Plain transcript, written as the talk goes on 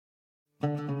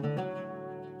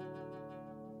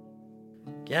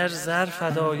گر زر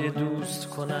فدای دوست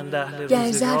کنند اهل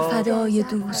گر زر فدای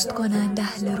دوست کنند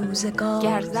اهل روزگار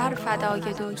گر زر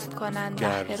فدای دوست کنند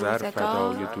اهل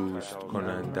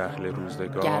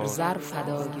روزگار گر زر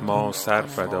فدای ما سر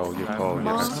فدای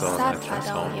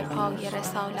پای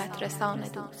رسالت رسان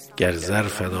دوست. گر زر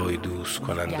فدای دوست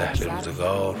کنند اهل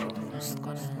روزگار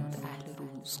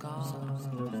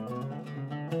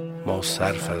ما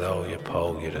سر فدای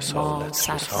پای رسالت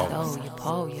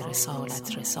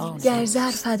رسان. گر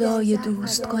زر فدای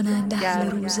دوست کنند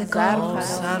اهل روزگار ما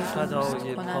سر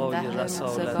فدای پای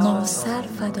رسالت ما سر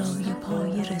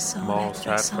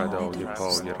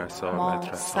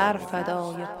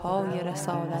فدای پای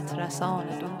رسالت رسان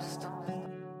دوست.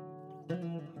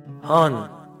 هان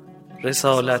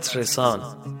رسالت رسان.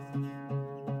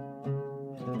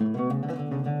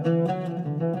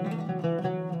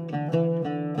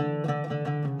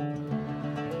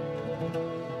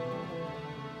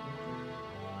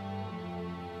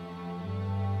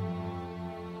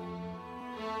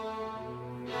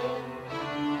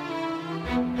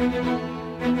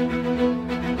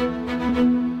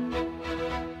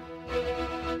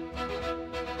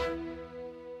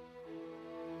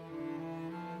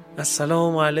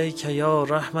 السلام علیک یا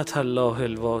رحمت الله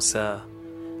الواسع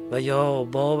و یا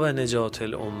باب نجات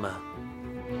الامه.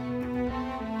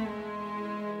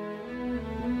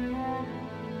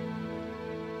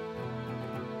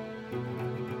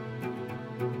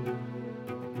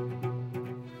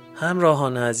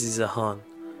 همراهان عزیز هان،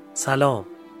 سلام.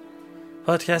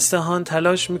 پادکست هان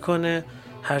تلاش میکنه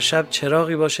هر شب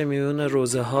چراغی باشه میون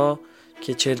روزه ها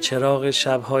که چراغ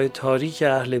شبهای تاریک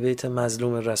اهل بیت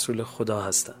مظلوم رسول خدا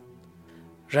هستند.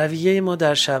 رویه ما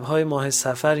در شبهای ماه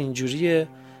صفر اینجوریه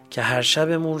که هر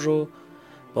شبمون رو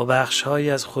با بخشهایی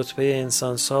از خطبه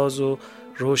انسانساز و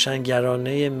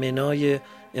روشنگرانه منای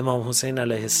امام حسین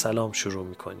علیه السلام شروع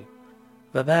میکنیم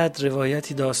و بعد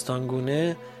روایتی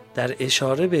داستانگونه در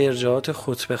اشاره به ارجاعات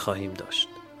خطبه خواهیم داشت.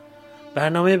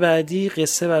 برنامه بعدی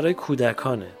قصه برای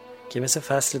کودکانه که مثل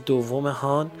فصل دوم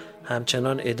هان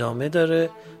همچنان ادامه داره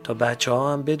تا بچه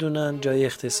ها هم بدونن جای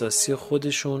اختصاصی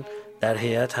خودشون در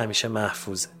هیئت همیشه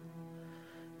محفوظه.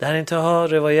 در انتها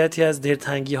روایتی از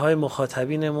دلتنگی های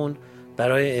مخاطبینمون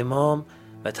برای امام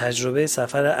و تجربه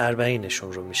سفر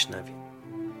اربعینشون رو میشنویم.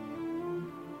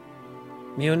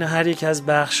 میونه هر یک از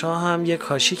بخش ها هم یک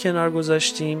کاشی کنار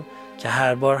گذاشتیم که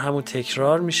هر بار همون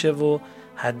تکرار میشه و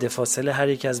حد فاصله هر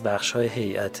یک از بخش های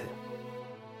هیئته.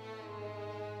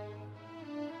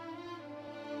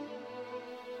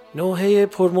 نوحه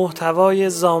پرمحتوای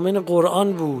ضامن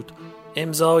قرآن بود،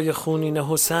 امضای خونین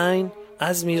حسین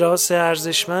از میراث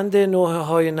ارزشمند نوحه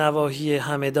های نواحی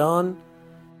همدان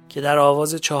که در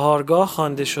آواز چهارگاه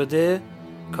خوانده شده،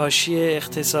 کاشی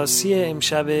اختصاصی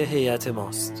امشب هیئت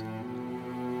ماست.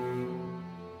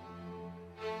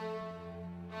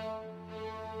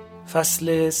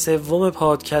 فصل سوم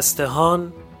پادکست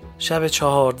هان، شب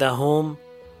 14،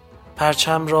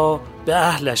 پرچم را به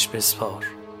اهلش بسپار.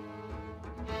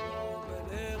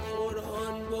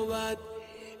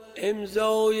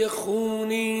 امضای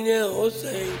خونین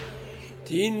حسین،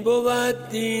 دین بود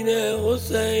دین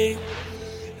حسین،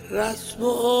 رسم و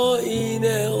آیین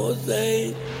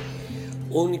حسین.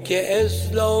 اون که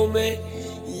اسلام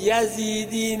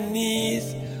یزیدی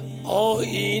نیست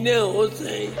آیین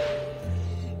حسین،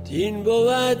 دین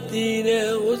بود دین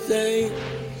حسین.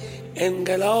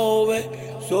 انقلاب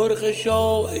سرخ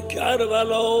شاه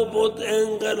کربلا بود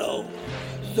انقلاب،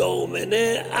 ضامن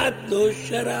عدل و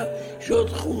شرف شد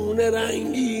خون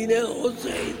رنگین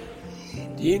حسین،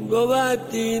 دین بود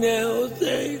دین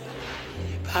حسین.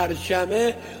 پرچم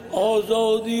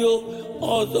آزادی و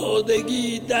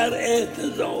آزادگی در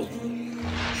اهتزاز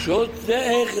شد ز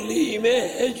اقلیم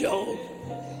حجاز،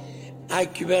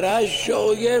 اکبرش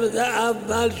شاگرد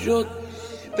اول شد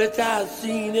به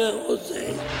تحسین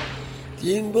حسین،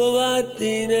 دین بود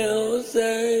دین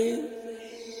حسین،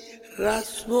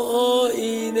 رسم و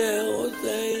آیین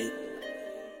حسین.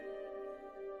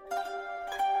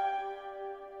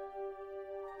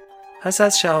 پس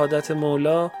از شهادت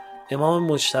مولا امام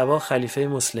مجتبی خلیفه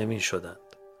مسلمین شدند.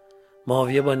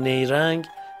 معاویه با نیرنگ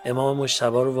امام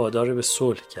مجتبی رو وادار به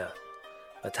صلح کرد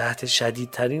و تحت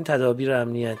شدیدترین تدابیر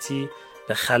امنیتی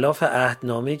به خلاف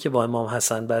عهدنامه‌ای که با امام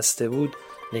حسن بسته بود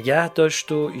نگه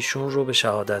داشت و ایشون رو به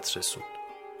شهادت رسوند.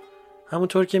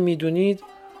 همونطور که میدونید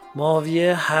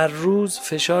معاویه هر روز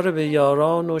فشار به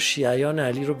یاران و شیعیان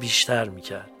علی رو بیشتر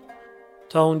میکرد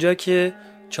تا اونجا که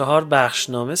 4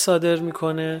 بخشنامه صادر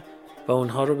میکنه و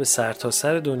اونها رو به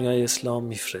سرتاسر دنیای اسلام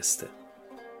میفرسته.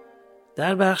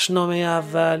 در بخشنامه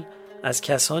اول از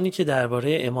کسانی که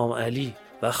درباره امام علی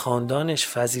و خاندانش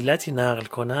فضیلتی نقل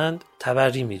کنند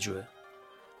تبری میجوه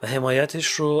و حمایتش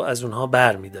رو از اونها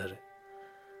بر می‌داره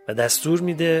و دستور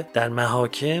میده در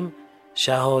محاکم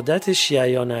شهادت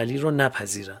شیعیان علی رو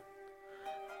نپذیرن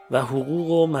و حقوق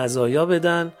و مزایا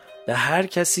بدن به هر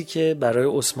کسی که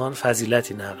برای عثمان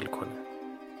فضیلتی نقل کنه.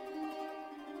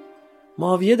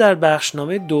 معاویه در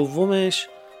بخشنامه دومش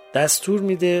دستور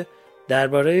میده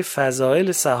درباره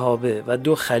فضائل صحابه و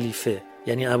 2 خلیفه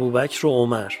یعنی ابوبکر و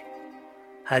عمر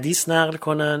حدیث نقل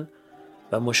کنن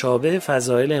و مشابه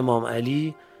فضائل امام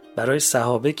علی برای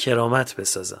صحابه کرامت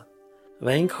بسازن و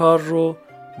این کار رو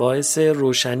باعث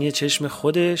روشنی چشم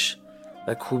خودش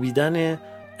و کوبیدن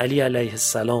علی علیه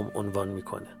السلام عنوان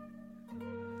میکنه.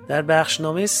 در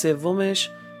بخشنامه سومش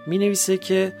می نویسه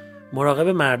که مراقب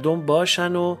مردم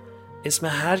باشن و اسم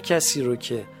هر کسی رو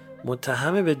که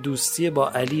متهم به دوستی با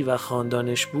علی و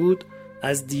خاندانش بود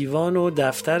از دیوان و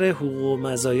دفتر حقوق و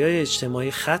مزایای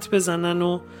اجتماعی خط بزنن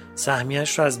و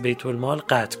سهمیش رو از بیت المال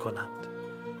قطع کنند.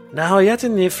 نهایت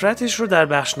نفرتش رو در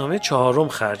بخشنامه 4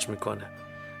 خرج میکنه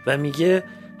و میگه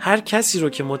هر کسی رو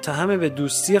که متهم به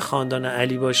دوستی خاندان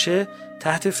علی باشه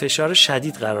تحت فشار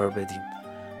شدید قرار بدین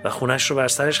و خونش رو بر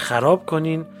سرش خراب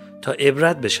کنین تا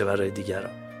عبرت بشه برای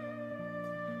دیگران.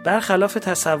 برخلاف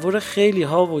تصور خیلی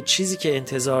ها و چیزی که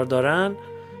انتظار دارن،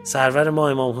 سرور ما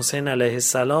امام حسین علیه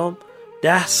السلام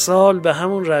 10 سال به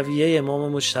همون رویه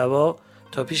امام مجتبی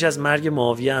تا پیش از مرگ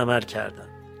معاویه عمل کردن.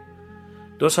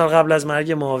 2 سال قبل از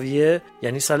مرگ معاویه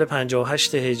یعنی سال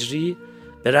 58 هجری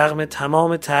به رغم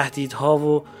تمام تهدیدها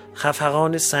و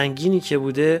خفقان سنگینی که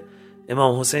بوده،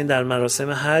 امام حسین در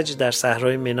مراسم حج در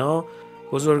صحرای منی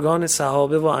بزرگان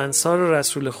صحابه و انصار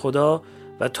رسول خدا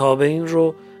و تابعین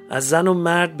رو از زن و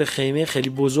مرد به خیمه خیلی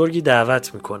بزرگی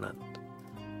دعوت میکنند.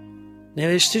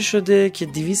 نوشته شده که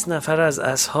 200 نفر از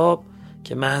اصحاب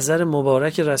که محضر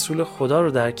مبارک رسول خدا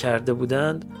رو درک کرده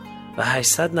بودند و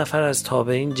 800 نفر از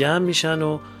تابعین جمع میشن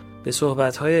و به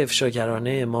صحبت‌های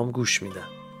افشاگرانه امام گوش میدن.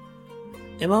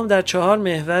 امام در 4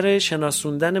 محور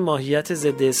شناسوندن ماهیت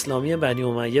ضد اسلامی بنی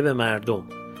امیه به مردم،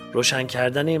 روشن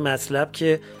کردن این مطلب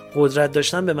که قدرت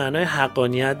داشتن به معنای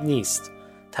حقانیت نیست،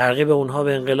 ترغیب اونها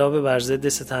به انقلاب بر ضد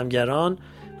ستمگران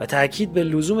و تأکید به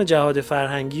لزوم جهاد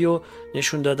فرهنگی و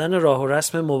نشون دادن راه و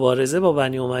رسم مبارزه با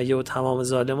بنی امیه و تمام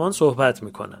ظالمان صحبت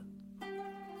میکنند.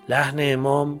 لحن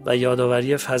امام و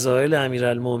یادآوری فضائل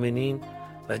امیرالمومنین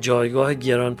و جایگاه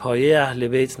گرانپایه اهل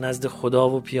بیت نزد خدا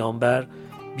و پیامبر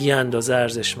بی اندازه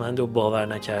ارزشمند و باور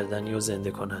نکردنی و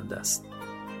زنده کننده است.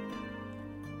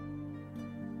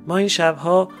 ما این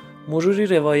شبها مروری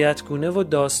روایتگونه و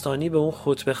داستانی به اون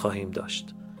خطبه خواهیم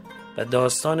داشت و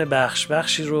داستان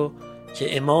بخشی رو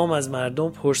که امام از مردم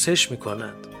پرسش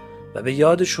میکنند و به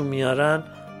یادشون میارن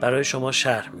برای شما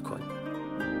شرح میکنیم.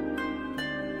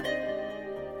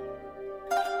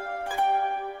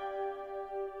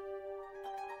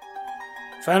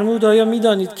 فرمود آیا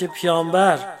میدانید که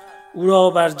پیامبر او را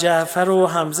بر جعفر و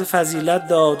حمزه فضیلت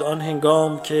داد آن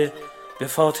هنگام که به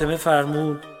فاطمه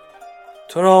فرمود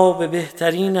تو را به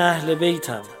بهترین اهل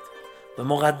بیتم و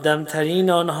مقدمترین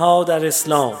آنها در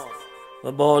اسلام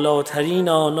و بالاترین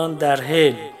آنان در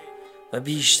حلم و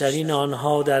بیشترین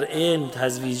آنها در علم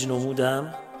تزویج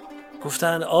نمودم؟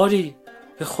 گفتند آری،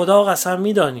 به خدا قسم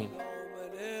می‌دانیم.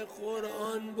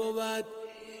 قرآن بود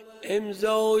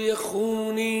امضای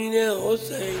خونین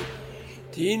حسین،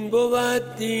 دین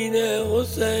بود دین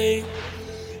حسین،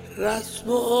 رسم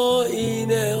و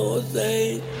آیین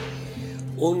حسین،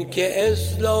 اون که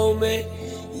اسلام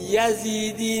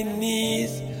یزیدی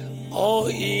نیست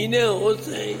آیین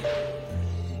حسین،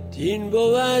 دین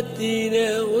بود دین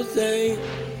حسین،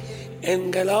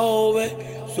 انقلاب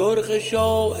سرخ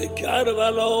شاه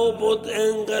کربلا بود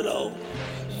انقلاب،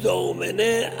 ضامن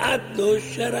عدل و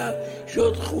شرف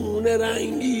شد خون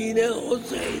رنگین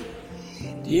حسین،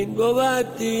 دین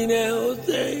بود دین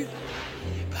حسین،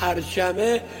 پرچم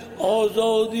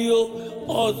آزادی و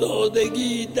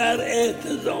آزادگی در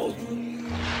اعتزاز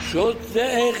شد ز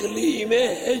اقلیم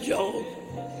حجاز،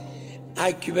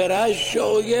 اکبرش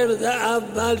شاگرد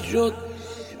اول شد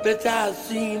به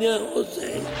تحسین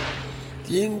حسین،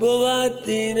 دین بود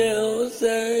دین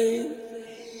حسین،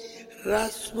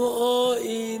 رسم و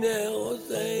آیین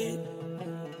حسین.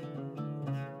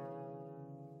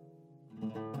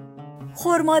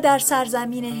 خرما در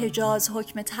سرزمین حجاز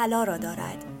حکم طلا را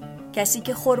دارد. کسی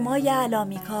که خرمای علا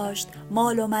می کاشت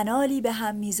مال و منالی به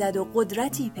هم می زد و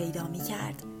قدرتی پیدا می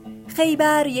کرد.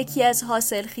 خیبر یکی از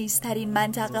حاصلخیزترین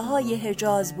منطقه های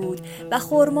حجاز بود و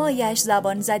خرمایش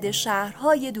زبان زد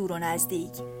شهرهای دور و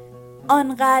نزدیک.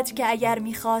 آنقدر که اگر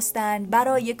می‌خواستند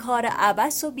برای کار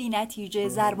عبث و بی‌نتیجه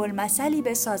ضرب المثلی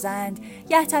بسازند،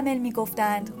 یحتمل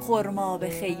می‌گفتند خرما به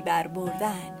خیبر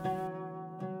بردن.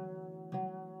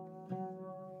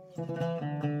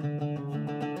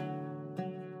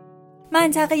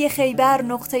 منطقه خیبر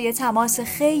نقطه تماس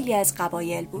خیلی از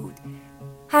قبایل بود.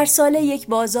 هر ساله یک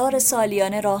بازار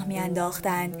سالیانه راه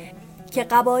می‌انداختند که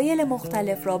قبایل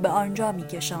مختلف را به آنجا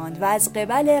می‌کشاند و از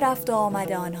قبل رفت و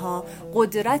آمد آنها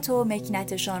قدرت و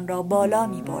مکنتشان را بالا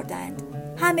می‌بردند.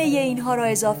 همه اینها را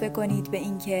اضافه کنید به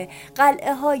اینکه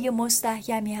قلعه‌های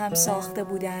مستحکمی هم ساخته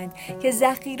بودند که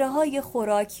ذخیره‌های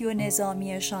خوراکی و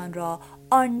نظامیشان را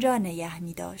آنجا نگه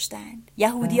می‌داشتند.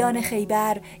 یهودیان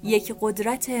خیبر یک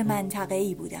قدرت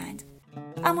منطقه‌ای بودند.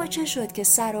 اما چه شد که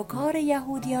سر و کار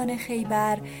یهودیان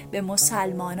خیبر به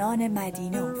مسلمانان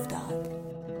مدینه افتاد؟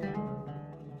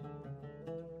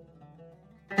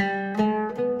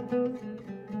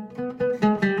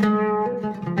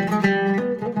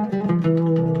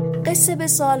 قصه به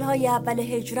سالهای اول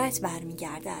هجرت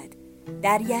برمیگردد.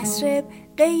 در یثرب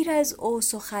غیر از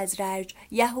اوس و خزرج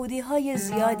یهودی‌های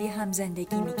زیادی هم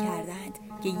زندگی می‌کردند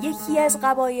که یکی از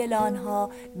قبایل آنها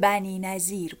بنی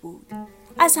نظیر بود.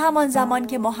 از همان زمان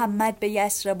که محمد به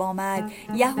یثرب آمد،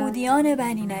 یهودیان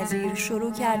بنی نظیر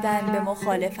شروع کردند به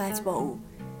مخالفت با او.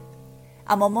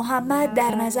 اما محمد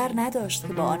در نظر نداشت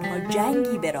که با آنها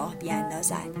جنگی به راه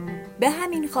بیاندازد. به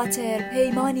همین خاطر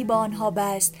پیمانی با آنها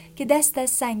بست که دست از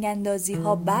سنگ اندازی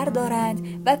ها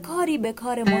بردارند و کاری به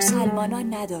کار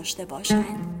مسلمانان نداشته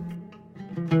باشند.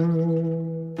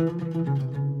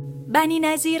 بنی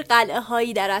نظیر قلعه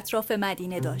هایی در اطراف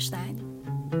مدینه داشتند.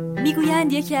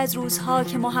 میگویند یکی از روزها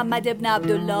که محمد ابن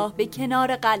عبدالله به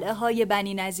کنار قلعه های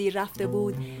بنی نظیر رفته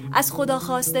بود، از خدا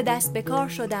خواسته دست به کار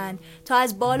شدند تا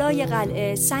از بالای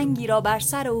قلعه سنگی را بر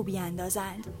سر او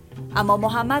بیاندازند. اما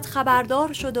محمد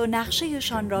خبردار شد و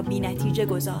نقشهشان را بی نتیجه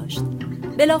گذاشت.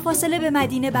 بلافاصله به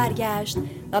مدینه برگشت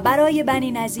و برای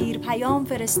بنی نظیر پیام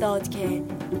فرستاد که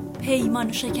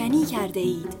پیمان شکنی کرده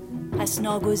اید، پس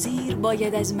ناگزیر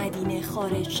باید از مدینه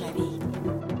خارج شوید.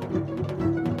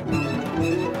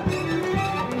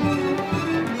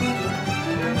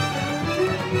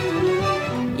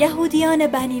 یهودیان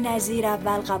بنی نظیر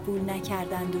اول قبول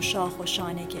نکردند و شاخ و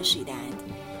شانه کشیدند.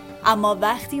 اما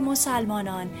وقتی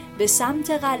مسلمانان به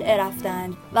سمت قلعه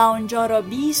رفتند و آنجا را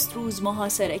 20 روز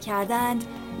محاصره کردند،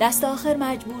 دست آخر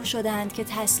مجبور شدند که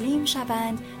تسلیم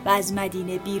شوند و از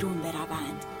مدینه بیرون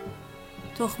بروند.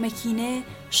 تخم کینه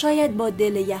شاید با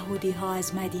دل یهودی ها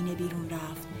از مدینه بیرون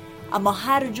رفت، اما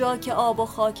هر جا که آب و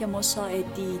خاک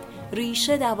مساعد دید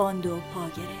ریشه دواند و پا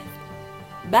گرفت.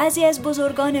 بعضی از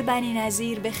بزرگان بنی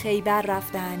نظیر به خیبر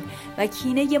رفتند و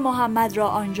کینه محمد را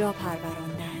آنجا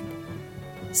پروراندند.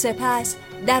 سپس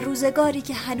در روزگاری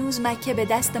که هنوز مکه به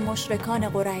دست مشرکان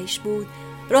قریش بود،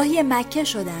 راهی مکه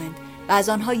شدند و از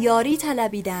آنها یاری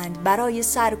طلبیدند برای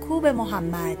سرکوب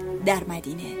محمد در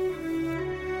مدینه.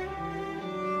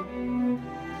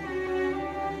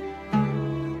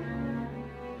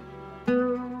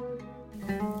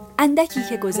 اندکی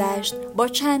که گذشت با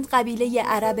چند قبیله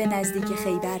عرب نزدیک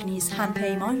خیبر نیز هم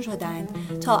پیمان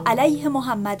شدند تا علیه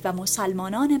محمد و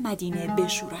مسلمانان مدینه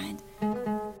بشورند.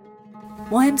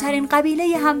 مهمترین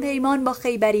قبیله هم پیمان با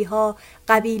خیبری ها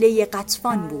قبیله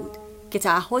غطفان بود که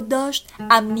تعهد داشت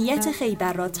امنیت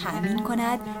خیبر را تأمین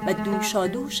کند و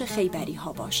دوشادوش خیبری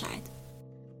ها باشد.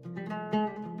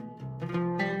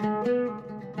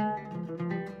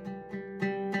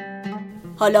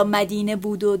 حالا مدینه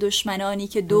بود و دشمنانی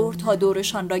که دور تا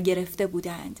دورشان را گرفته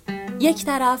بودند. یک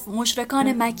طرف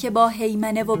مشرکان مکه با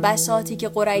هیمنه و بساطی که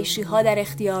قریشی ها در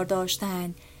اختیار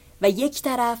داشتند و یک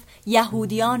طرف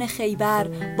یهودیان خیبر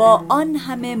با آن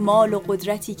همه مال و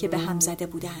قدرتی که به هم زده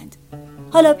بودند.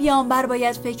 حالا پیامبر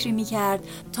باید فکری می‌کرد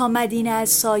تا مدینه از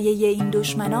سایه این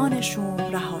دشمنان شوم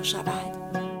رها شود.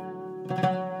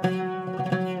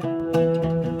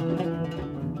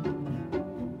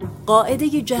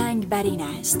 قاعده جنگ بر این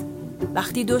است: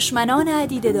 وقتی دشمنان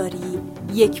عدیده داری،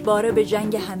 یک باره به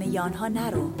جنگ همه آنها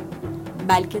نرو،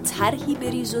 بلکه طرحی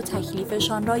بریز و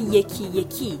تکلیفشان را یکی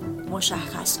یکی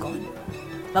مشخص کن.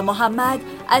 و محمد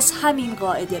از همین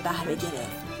قاعده بهره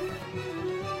گرفت.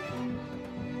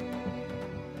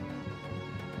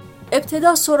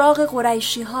 ابتدا سراغ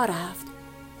قریشی ها رفت.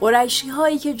 قریشی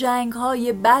هایی که جنگ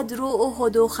های بدر و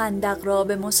احد و خندق را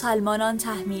به مسلمانان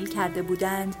تحمیل کرده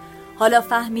بودند، حالا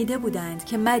فهمیده بودند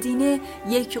که مدینه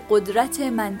یک قدرت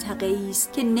منطقه‌ای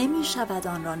است که نمی شود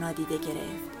آن را نادیده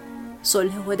گرفت.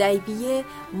 صلح حدیبیه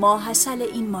ماحصل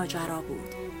این ماجرا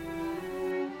بود.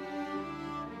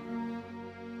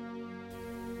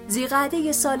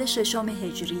 ذی‌قعده سال 6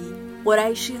 هجری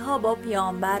قریشی ها با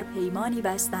پیامبر پیمانی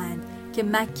بستند که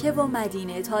مکه و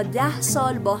مدینه تا 10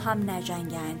 سال با هم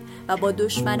نجنگند و با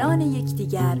دشمنان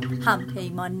یکدیگر هم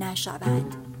پیمان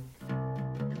نشوند.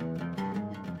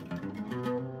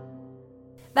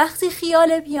 وقتی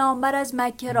خیال پیامبر از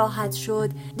مکه راحت شد،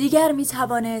 دیگر می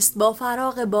توانست با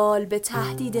فراغ بال به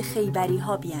تهدید خیبری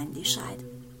ها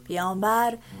بیاندیشد.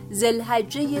 پیامبر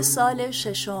ذوالحجه سال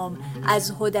 6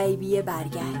 از حدیبیه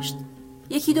برگشت.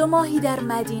 1-2 ماهی در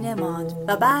مدینه ماند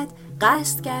و بعد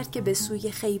قصد کرد که به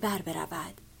سوی خیبر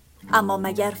برود. اما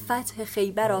مگر فتح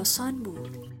خیبر آسان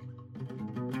بود؟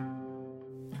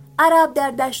 عرب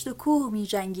در دشت و کوه می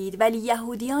جنگید، ولی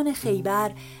یهودیان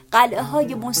خیبر قلعه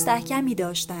های مستحکمی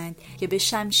داشتند که به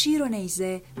شمشیر و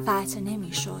نیزه فتح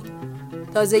نمی شد.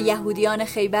 تازه یهودیان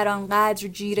خیبر آنقدر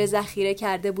جیره ذخیره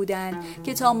کرده بودند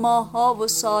که تا ماه‌ها و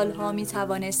سال‌ها می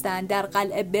توانستند در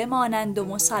قلعه بمانند و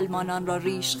مسلمانان را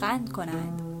ریشخند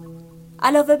کنند.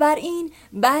 علاوه بر این،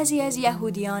 بعضی از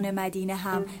یهودیان مدینه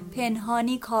هم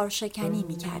پنهانی کارشکنی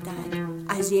می کردند.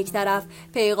 از یک طرف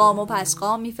پیغام و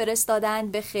پسخام می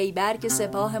فرستادند به خیبر که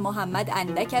سپاه محمد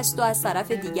اندک است و از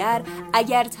طرف دیگر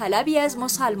اگر طلبی از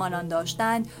مسلمانان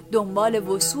داشتند دنبال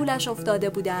وصولش افتاده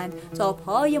بودند تا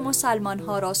پای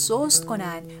مسلمانها را سست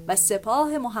کنند و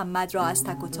سپاه محمد را از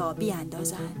تک و تا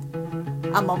بیاندازند.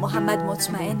 اما محمد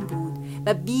مطمئن بود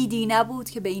و بیدی نبود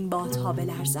که به این بادها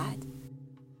بلرزد.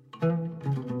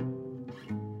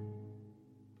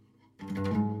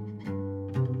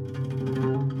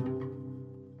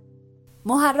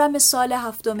 محرم سال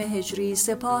 7 هجری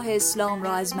سپاه اسلام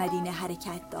را از مدینه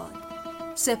حرکت داد.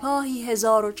 سپاهی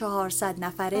 1400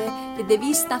 نفره که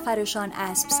 200 نفرشان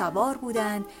اسب سوار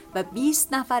بودند و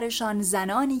 20 نفرشان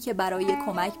زنانی که برای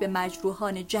کمک به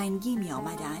مجروحان جنگی می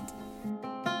آمدند.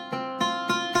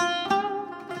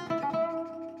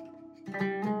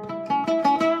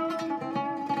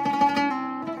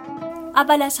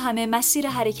 اول از همه مسیر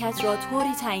حرکت را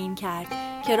طوری تعیین کرد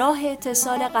که راه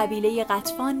اتصال قبیله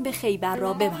غطفان به خیبر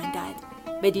را ببندد.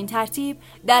 بدین ترتیب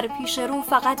در پیش رو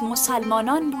فقط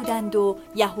مسلمانان بودند و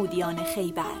یهودیان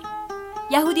خیبر.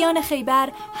 یهودیان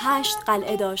خیبر 8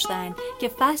 قلعه داشتند که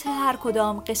فتح هر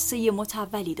کدام قصه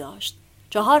متولی داشت.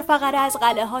 4 فقره از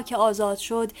قلعه ها که آزاد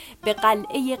شد به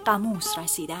قلعه قموس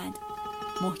رسیدند.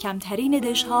 محکمترین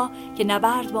دژها که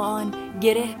نبرد با آن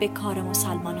گره به کار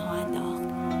مسلمان ها انداخت.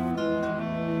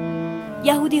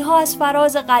 یهودی ها از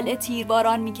فراز قلعه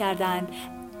تیرباران می کردند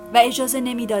و اجازه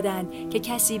نمی دادند که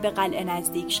کسی به قلعه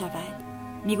نزدیک شود.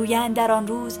 می گویند در آن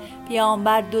روز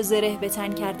پیامبر 2 زره به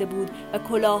تن کرده بود و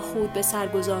کلاه خود به سر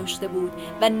گذاشته بود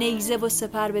و نیزه و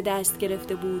سپر به دست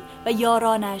گرفته بود و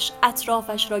یارانش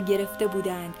اطرافش را گرفته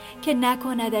بودند که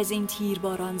نکند از این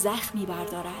تیرباران زخمی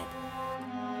بردارد.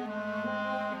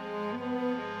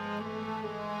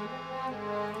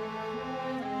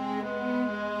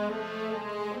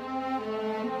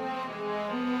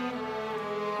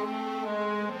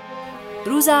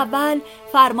 روز اول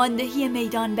فرماندهی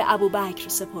میدان به ابوبکر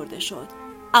سپرده شد،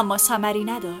 اما ثمری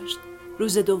نداشت.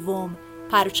 روز دوم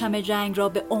پرچم جنگ را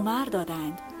به عمر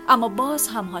دادند، اما باز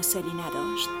هم حاصلی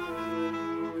نداشت.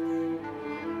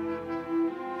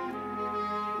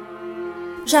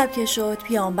 شب که شد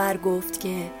پیامبر گفت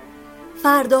که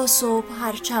فردا صبح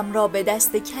پرچم را به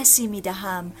دست کسی می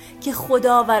دهم که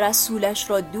خدا و رسولش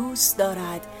را دوست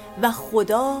دارد و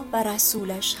خدا و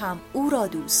رسولش هم او را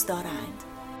دوست دارند.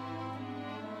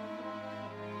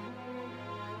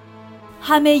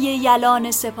 همه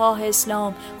یلان سپاه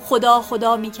اسلام خدا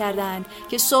خدا می کردند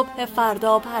که صبح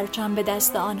فردا پرچم به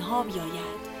دست آنها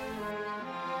بیاید.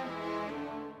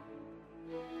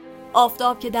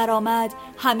 آفتاب که درآمد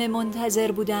همه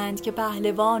منتظر بودند که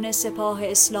پهلوان سپاه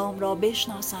اسلام را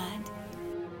بشناسند.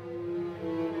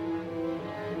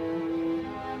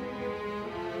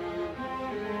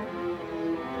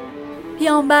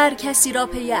 پیامبر کسی را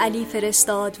پی علی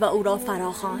فرستاد و او را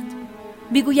فراخواند.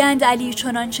 میگویند علی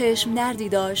چنان چشم دردی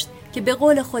داشت که به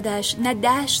قول خودش نه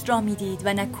دشت را میدید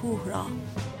و نه کوه را.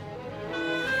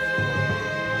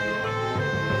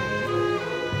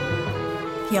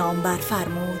 پیامبر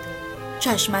فرمود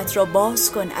چشمت را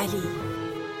باز کن علی.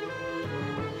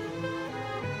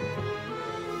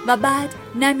 و بعد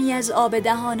نمی از آب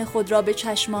دهان خود را به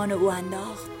چشمان او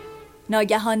انداخت.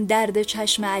 ناگهان درد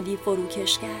چشم علی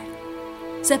فروکش کرد.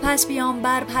 سپس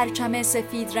پیامبر پرچم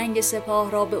سفید رنگ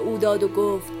سپاه را به او داد و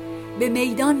گفت به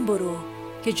میدان برو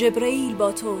که جبرئیل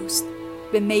با توست.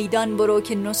 به میدان برو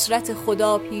که نصرت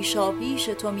خدا پیشا پیش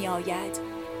تو می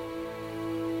آید.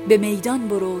 به میدان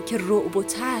برو که رعب و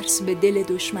ترس به دل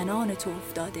دشمنان تو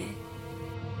افتاده.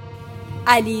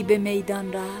 علی به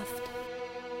میدان رفت.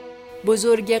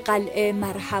 بزرگ قلعه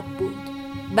مرحب بود.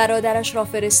 برادرش را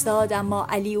فرستاد اما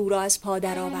علی او را از پا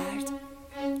درآورد.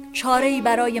 چاره‌ای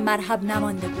برای مرحب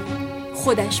نمانده بود.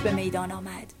 خودش به میدان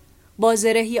آمد با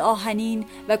زرهی آهنین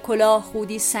و کلاه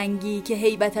خودی سنگی که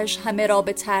هیبتش همه را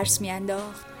به ترس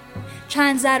میانداخت.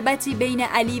 چند ضربتی بین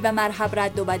علی و مرحب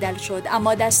رد و بدل شد،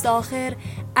 اما دست آخر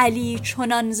علی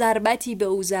چنان ضربتی به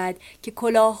او زد که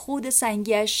کلاه خود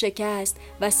سنگیش شکست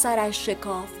و سرش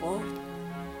شکاف خورد.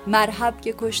 مرحب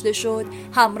که کشته شد،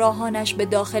 همراهانش به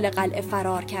داخل قلعه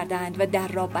فرار کردند و در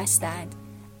را بستند.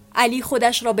 علی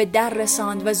خودش را به در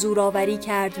رساند و زورآوری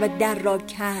کرد و در را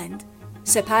کند.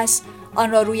 سپس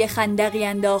آن را روی خندقی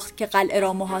انداخت که قلعه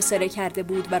را محاصره کرده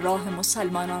بود و راه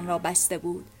مسلمانان را بسته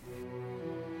بود.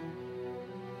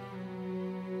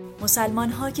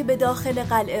 مسلمان‌ها که به داخل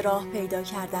قلعه راه پیدا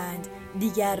کردند،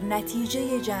 دیگر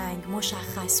نتیجه جنگ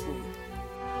مشخص بود.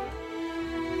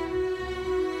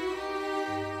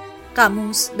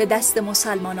 قاموس به دست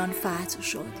مسلمانان فتح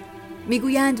شد.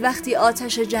 میگویند وقتی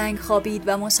آتش جنگ خوابید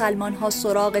و مسلمان‌ها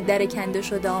سراغ در کنده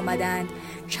شده آمدند،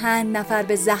 چند نفر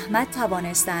به زحمت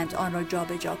توانستند آن را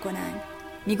جابجا کنند.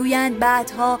 میگویند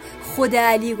بعدها خود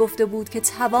علی گفته بود که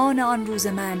توان آن روز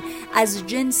من از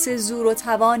جنس زور و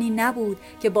توانی نبود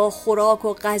که با خوراک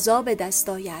و غذا به دست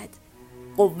آید.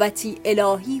 قوتی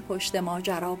الهی پشت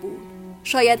ماجرا بود.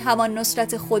 شاید همان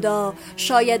نصرت خدا،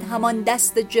 شاید همان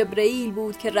دست جبرئیل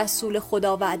بود که رسول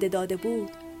خدا وعده داده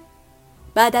بود.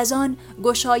 بعد از آن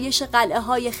گشایش قلعه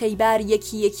های خیبر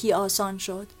یکی یکی آسان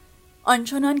شد،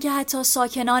 آنچنان که حتی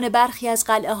ساکنان برخی از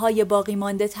قلعه های باقی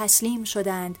مانده تسلیم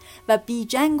شدند و بی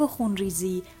جنگ و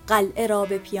خونریزی قلعه را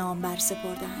به پیامبر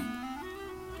سپردند.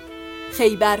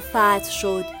 خیبر فتح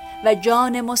شد و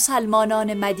جان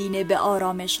مسلمانان مدینه به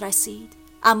آرامش رسید.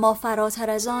 اما فراتر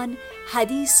از آن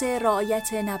حدیث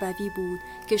رعایت نبوی بود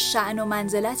که شأن و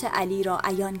منزلت علی را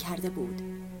عیان کرده بود.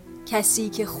 کسی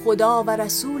که خدا و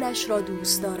رسولش را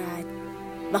دوست دارد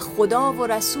و خدا و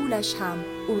رسولش هم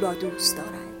او را دوست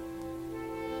دارد.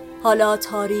 حالا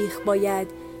تاریخ باید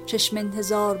چشم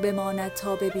انتظار بماند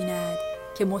تا ببیند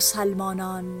که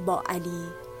مسلمانان با علی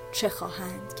چه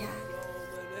خواهند کرد.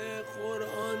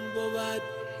 قرآن بود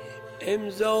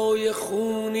امضای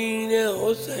خونین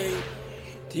حسین،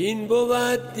 دین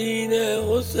بود دین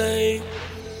حسین،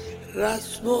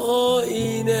 رسم و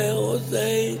آیین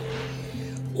حسین.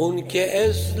 اون که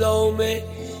اسلام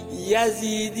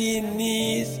یزیدی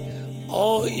نیست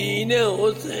آیین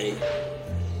حسین،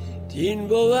 دین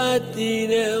بود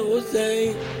دین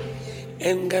حسین.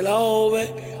 انقلاب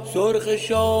سرخ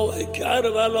شاه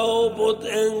کربلا بود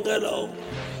انقلاب،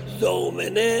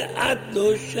 ضامن عدل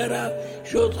و شرف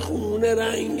شد خون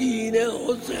رنگین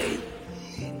حسین،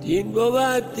 دین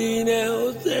بود دین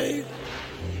حسین.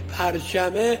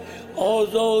 پرچم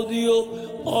آزادی و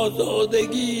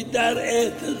آزادگی در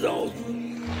اهتزاز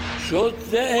شد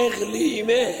ز اقلیم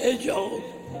حجاز.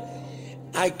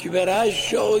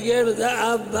 اکبرش شاگرد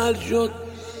اول شد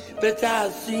به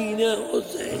تحسین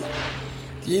حسین،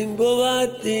 دین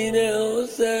بود دین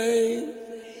حسین،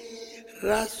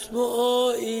 رسم و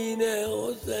آیین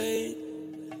حسین.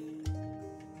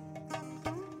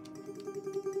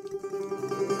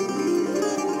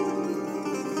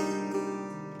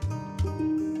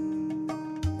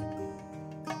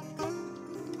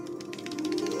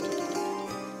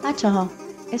 بچه‌ها،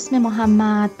 اسم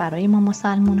محمد برای ما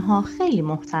مسلمون ها خیلی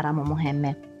محترم و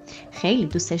مهمه. خیلی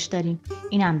دوستش داریم.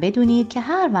 اینم بدونید که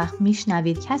هر وقت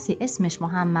میشنوید کسی اسمش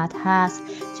محمد هست،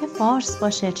 چه فارس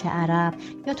باشه چه عرب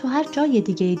یا تو هر جای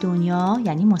دیگه دنیا،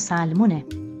 یعنی مسلمونه.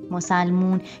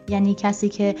 مسلمون یعنی کسی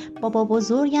که بابا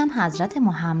بزرگم حضرت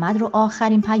محمد رو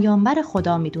آخرین پیامبر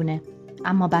خدا میدونه.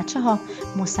 اما بچه‌ها،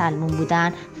 مسلمون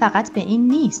بودن فقط به این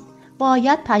نیست.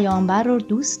 باید پیامبر رو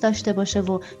دوست داشته باشه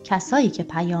و کسایی که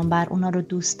پیامبر اونا رو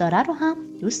دوست داره رو هم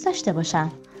دوست داشته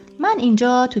باشن. من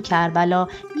اینجا تو کربلا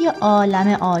یه عالم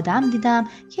آدم دیدم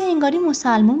که انگاری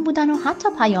مسلمون بودن و حتی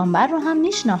پیامبر رو هم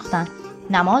میشناختن.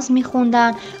 نماز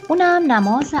میخوندن، اونم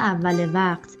نماز اول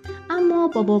وقت. اما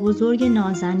بابا بزرگ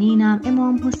نازنینم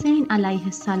امام حسین علیه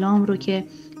السلام رو که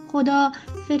خدا،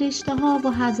 فرشته ها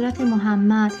و حضرت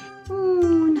محمد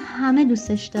اون همه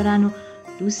دوستش دارن و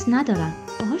دوست ندارن،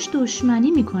 باهاش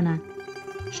دشمنی میکنن.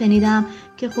 شنیدم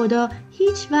که خدا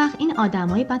هیچ وقت این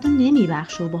آدمای بد رو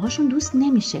نمیبخشه و باهاشون دوست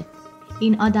نمیشه.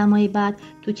 این آدمای بد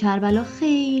تو کربلا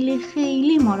خیلی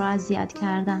خیلی ما رو اذیت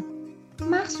کردن،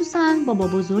 مخصوصا بابا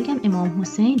بزرگم امام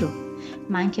حسین رو.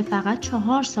 من که فقط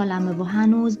 4 سالمه و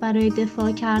هنوز برای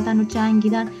دفاع کردن و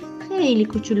جنگیدن خیلی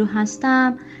کوچولو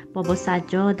هستم. بابا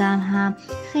سجادم هم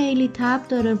خیلی تب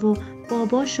داره و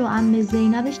باباش و عمه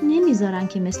زینبش نمیذارن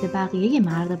که مثل بقیه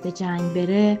مردا به جنگ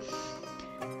بره.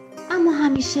 اما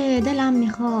همیشه دلم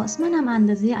میخواست منم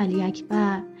اندازه علی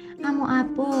اکبر، اما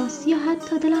عباس یا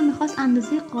حتی دلم میخواست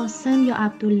اندازه قاسم یا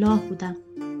عبدالله بودم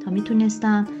تا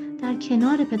میتونستم در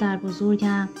کنار پدر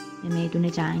بزرگم به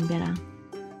میدون جنگ برم.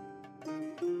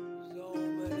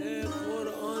 ضامن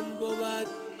قرآن بود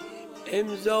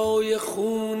امضای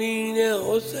خونین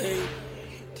حسین،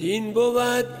 دین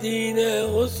بود دین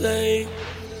حسین،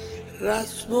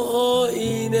 رسم و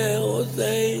آیین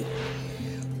حسین.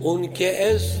 اون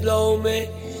که اسلام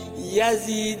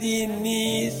یزیدی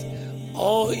نیست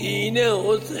آیین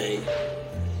حسین،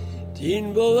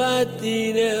 دین بود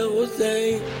دین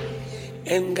حسین.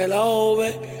 انقلاب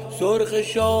سرخ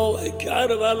شاه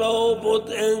کربلا بود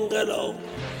انقلاب،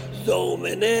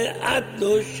 ضامن عدل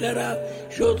و شرف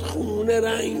شد خون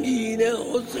رنگین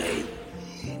حسین،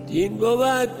 دین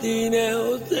بود دین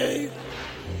حسین.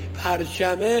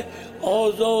 پرچم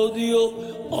آزادی و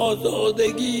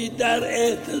آزادگی در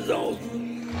اهتزاز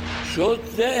شد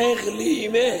ز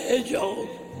اقلیم حجاز،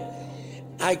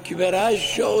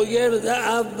 اکبرش شاگرد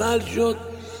اول شد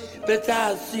به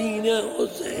تحسین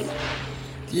حسین،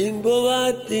 دین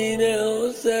بود دین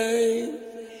حسین،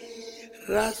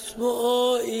 رسم و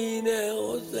آیین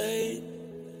حسین.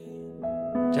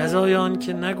 جزای آن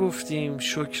که نگفتیم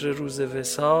شکر روز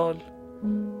وصال،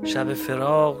 شب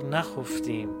فراق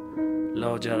نخفتیم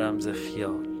لاجرم ز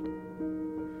خیال.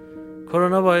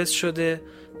 کرونا باعث شده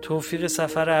توفیق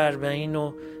سفر اربعین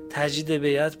و تجدید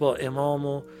بیعت با امام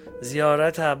و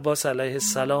زیارت عباس علیه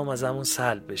السلام از همون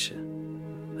سلب بشه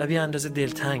و بی اندازه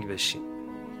دلتنگ بشیم.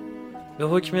 به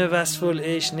حکم وصف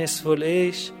العیش نصف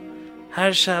العیش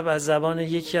هر شب از زبان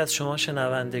یکی از شما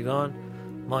شنوندگان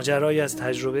ماجرایی از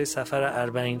تجربه سفر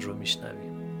اربعین رو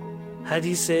میشنویم.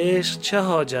 حدیث عشق چه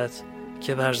حاجت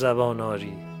که بر زبان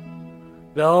آری،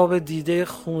 به آب دیده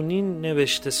خونین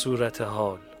نوشته صورت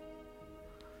حال.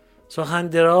 سخن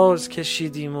دراز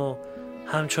کشیدیم و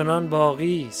همچنان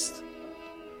باقی است،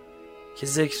 که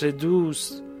ذکر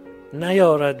دوست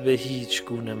نیارد به هیچ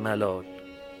گونه ملال.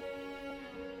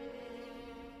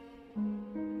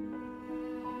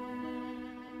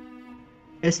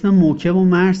 اسم موکب و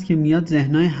مرز که میاد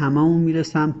ذهنای هممون میره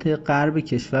سمت غرب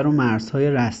کشور و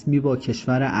مرزهای رسمی با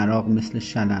کشور عراق مثل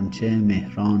شلمچه،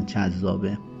 مهران،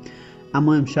 چذابه.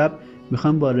 اما امشب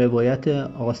میخوایم با روایت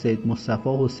آقا سید مصطفی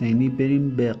حسینی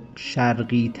بریم به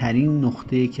شرقی ترین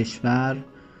نقطه کشور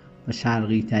و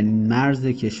شرقی ترین مرز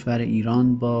کشور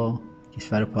ایران با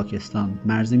کشور پاکستان،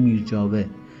 مرز میرجاوه،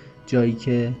 جایی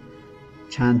که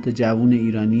چند تا جوون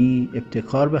ایرانی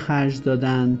ابتکار به خرج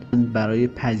دادند برای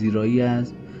پذیرایی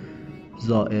از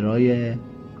زائرای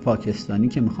پاکستانی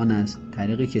که میخوان از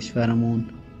طریق کشورمون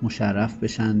مشرف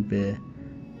بشن به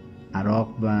عراق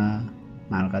و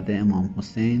مرقد امام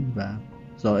حسین و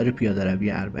زائر پیاده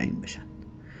روی اربعین بشن.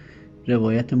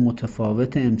 روایت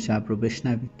متفاوت امشب رو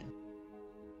بشنوید.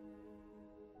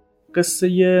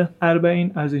 قصه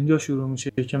اربعین از اینجا شروع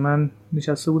میشه که من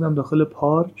نشسته بودم داخل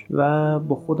پارک و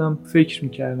با خودم فکر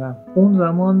میکردم. اون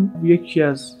زمان یکی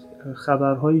از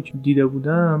خبرهایی که دیده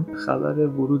بودم خبر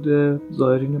ورود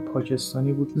زائرین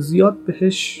پاکستانی بود. زیاد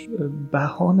بهش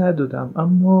بها ندادم،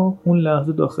 اما اون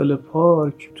لحظه داخل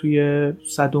پارک توی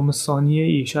صدم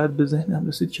ثانیه‌ای شاید به ذهنم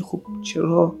رسید که خب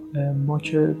چرا ما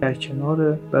که در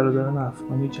کنار برادران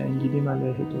افغانی جنگیدیم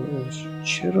علیه داعش،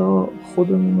 چرا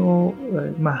خودمون رو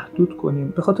محدود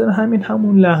کنیم؟ به خاطر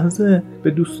همون لحظه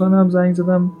به دوستانم زنگ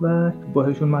زدم و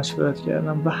باهاشون مشورت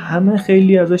کردم و همه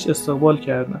خیلی ازش استقبال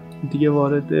کردن. دیگه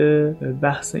وارد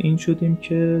بحث این شدیم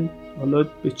که حالا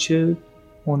به چه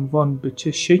عنوان، به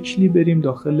چه شکلی بریم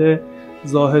داخل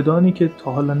زاهدانی که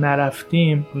تا حالا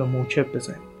نرفتیم حالا موکب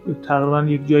بزنیم. تقریبا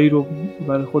یک جایی رو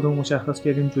برای خودمون مشخص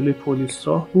کردیم، جلوی پلیس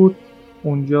راه بود،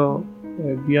 اونجا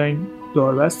بیایم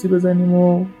داربستی بزنیم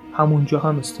و همونجا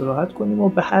هم استراحت کنیم و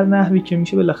به هر نحوی که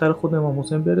میشه بالاخره خود امام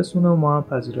حسین برسونه و ما هم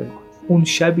پذیرایی کنیم. اون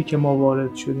شبی که ما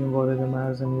وارد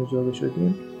مرز میرجاوه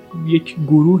شدیم، یک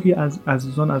گروهی از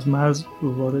عزیزان از مرز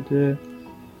وارد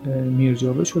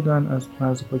میرجاوه شدن، از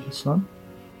مرز پاکستان،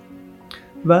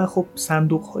 و خب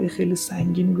صندوق‌های خیلی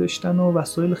سنگینی داشتن و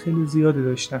وسایل خیلی زیادی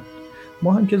داشتن.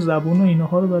 ما هم که زبان و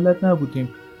اینها رو بلد نبودیم،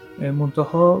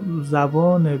 منتها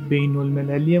زبان بین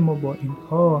المللی ما با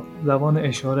اینها زبان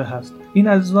اشاره هست. این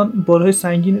عزیزان بارهای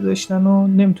سنگینی داشتن و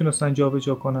نمیتونستن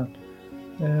جابجا کنن.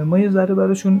 ما یه ذره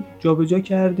براشون جابجا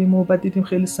کردیم و بعد دیدیم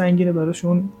خیلی سنگینه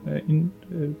براشون، این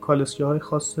کالسکه های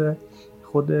خاص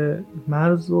خود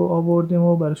مرز رو آوردیم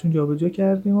و براشون جابجا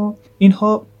کردیم و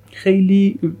اینها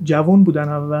خیلی جوان بودن،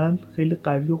 اول خیلی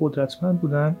قوی و قدرتمند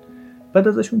بودن. بعد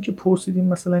ازشون که پرسیدیم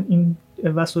مثلا این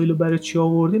وسایل رو برای چی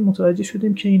آوردیم، متوجه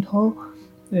شدیم که اینها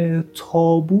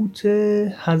تابوت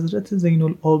حضرت زین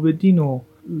العابدین رو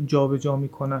جابجا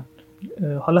میکنن.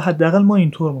 حالا حداقل ما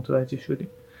اینطور متوجه شدیم.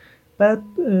 بعد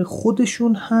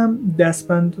خودشون هم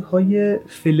دستبندهای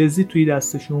فلزی توی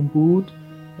دستشون بود،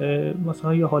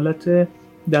 مثلا یه حالت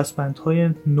دستبندهای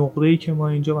نقره‌ای که ما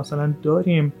اینجا مثلا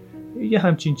داریم، یه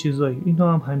همچین چیزایی،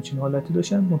 اینها هم همچین حالتی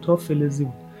داشتن، منتها فلزی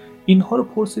بود. اینها رو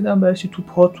پرسیدم برای چی تو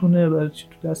پاتونه، برای چی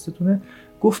تو دستتونه؟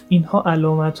 گفت اینها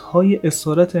علامت‌های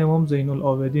اسارت امام زین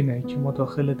العابدینه که ما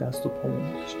داخل دست و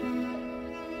پامون داشتیم.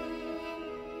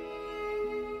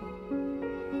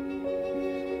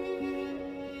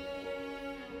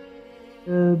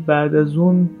 بعد از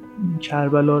اون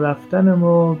کربلا رفتن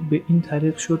ما به این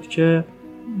طریق شد که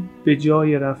به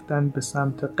جای رفتن به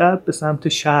سمت غرب به سمت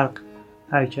شرق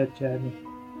حرکت کردیم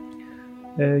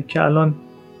که الان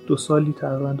 2 سالی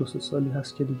تقریبا 2-3 سالی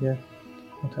هست که دیگه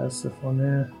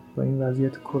متاسفانه با این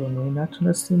وضعیت کرونایی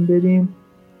نتونستیم بریم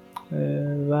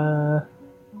و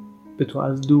به تو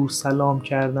از دور سلام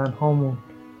کردن هامون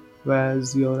و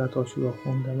زیارت عاشورا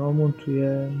خوندن هامون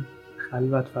توی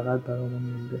خلوت فقط برامون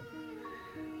مونده.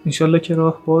 انشالله که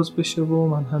راه باز بشه و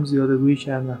من هم زیاده گویی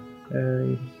کردم.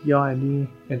 یا علی،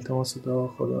 التماس دعا،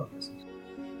 خداحافظ.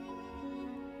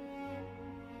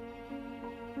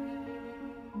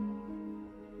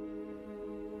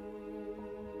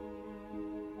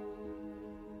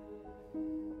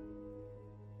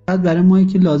 برای ما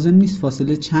که لازم نیست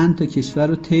فاصله چند تا کشور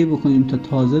رو طی بکنیم تا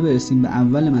تازه برسیم به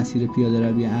اول مسیر پیاده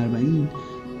روی اربعین،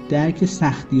 درک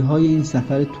سختی‌های این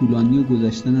سفر طولانی و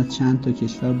گذشتن از چند تا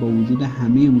کشور با وجود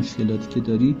همه مشکلاتی که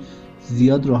داری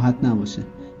زیاد راحت نباشه.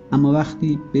 اما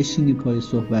وقتی بشینی پای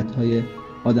صحبت‌های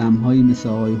آدم‌هایی مثل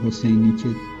آقای حسینی که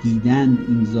دیدن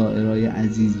این زائرای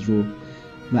عزیز رو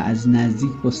و از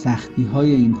نزدیک با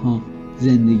سختی‌های اینها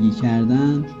زندگی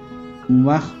کردن، اون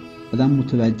وقت آدم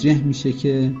متوجه میشه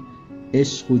که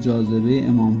عشق و جاذبه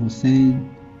امام حسین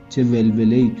چه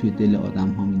ولوله‌ای توی دل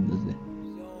آدم‌ها میندازه.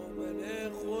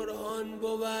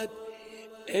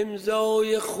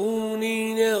 امضای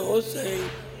خونین حسین،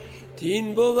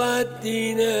 دین بود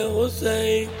دین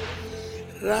حسین،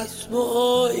 رسم و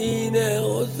آیین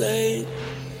حسین.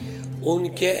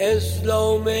 اون که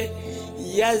اسلام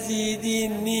یزیدی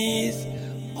نیست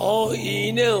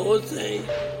آیین حسین،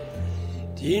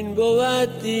 دین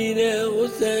بود دین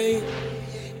حسین.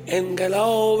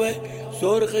 انقلاب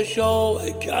سرخ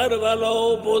شاه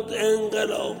کربلا بود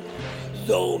انقلاب،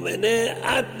 دامن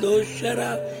عدل و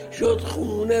شرف شد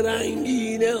خون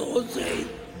رنگین حسین،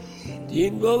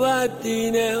 دین بود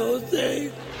دین حسین.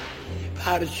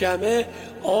 پرچم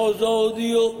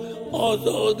آزادی و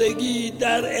آزادگی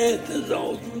در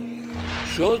اهتزاز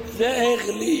شد ز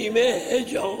اقلیم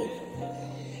حجاز.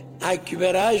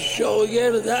 اکبرش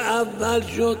شاگرد اول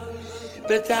شد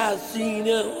به تحسین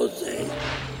حسین،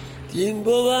 دین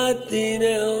بود دین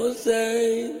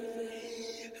حسین،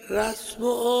 رسم و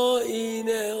آیین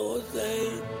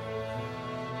حسین.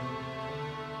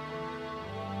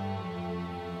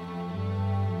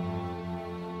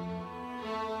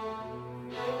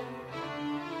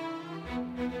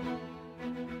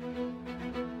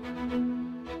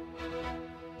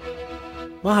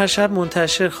 ما هر شب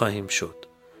منتشر خواهیم شد.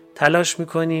 تلاش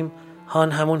میکنیم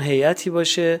هان همون هیئتی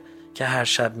باشه که هر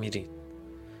شب میرید.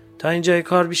 تا اینجای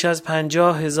کار بیش از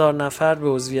 50,000 نفر به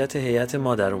عضویت هیئت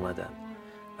ما در اومدن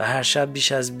و هر شب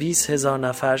بیش از 20,000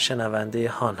 نفر شنونده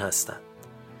هان هستند.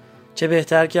 چه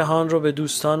بهتر که هان رو به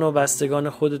دوستان و بستگان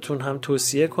خودتون هم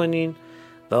توصیه کنین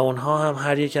و اونها هم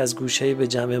هر یک از گوشه‌ای به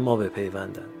جمع ما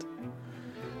بپیوندند.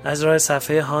 از راه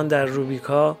صفحه هان در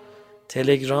روبیکا،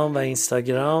 تلگرام و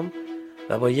اینستاگرام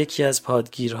و با یکی از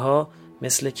پادگیرها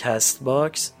مثل کست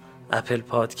باکس، اپل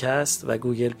پادکست و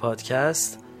گوگل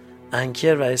پادکست،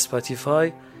 انکر و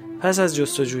اسپاتیفای پس از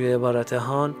جستجوی عبارت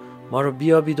هان ما رو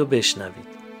بیابید و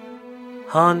بشنوید.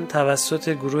 هان توسط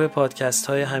گروه پادکست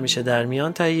های همیشه در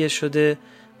میان تهیه شده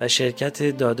و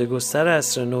شرکت داده‌گستر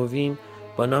عصر نوین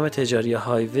با نام تجاری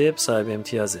های وب صاحب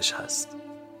امتیازش هست.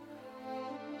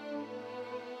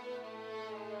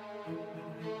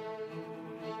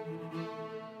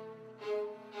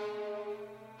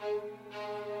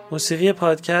 موسیقی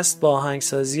پادکست با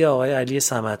آهنگسازی آقای علی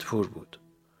صمدپور بود.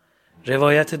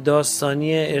 روایت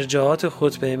داستانی ارجاعات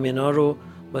خطبه منا رو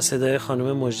با صدای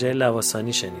خانم مژده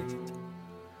لواسانی شنیدید.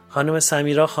 خانم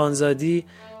سمیرا خانزادی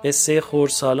قصه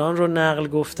خردسالان رو نقل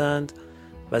گفتند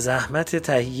و زحمت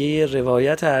تهیه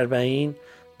روایت اربعین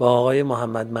با آقای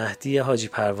محمد مهدی حاجی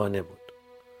پروانه بود.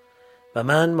 و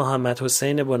من محمد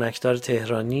حسین بنکدار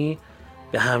تهرانی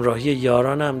به همراهی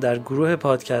یارانم در گروه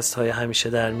پادکست های همیشه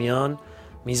در میان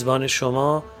میزبان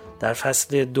شما در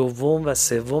فصل 2 و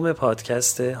 3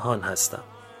 پادکست هان هستم.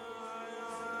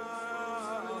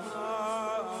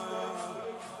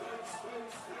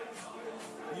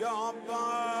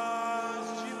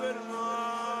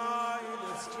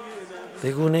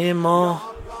 به گونه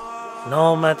ماه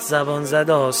نامت زبان زد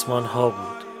آسمان ها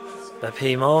بود و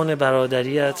پیمان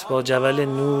برادریت با جبل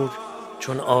نور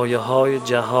چون آیه های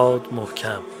جهاد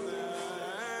محکم.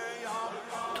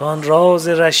 تو آن راز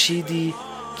رشیدی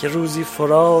که روزی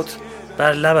فرات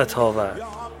بر لبت آورد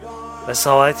و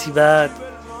ساعتی بعد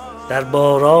در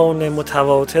باران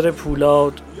متواتر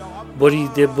پولاد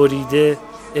بریده بریده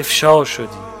افشا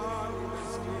شدی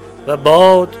و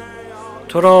باد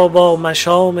تو را با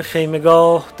مشام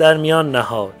خیمگاه در میان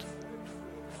نهاد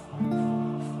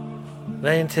و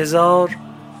انتظار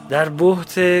در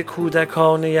بهت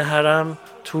کودکانه حرم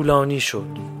طولانی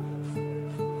شد.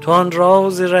 تو آن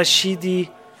راز رشیدی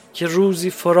که روزی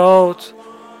فرات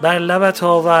بر لبت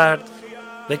آورد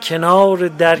و کنار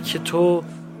درک تو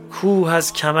کوه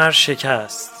از کمر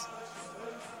شکست.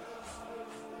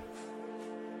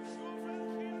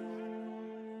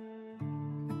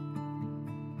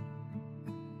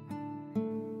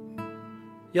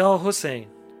 یا حسین،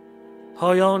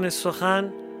 پایان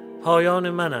سخن پایان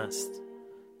من است،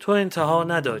 تو انتها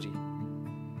نداری.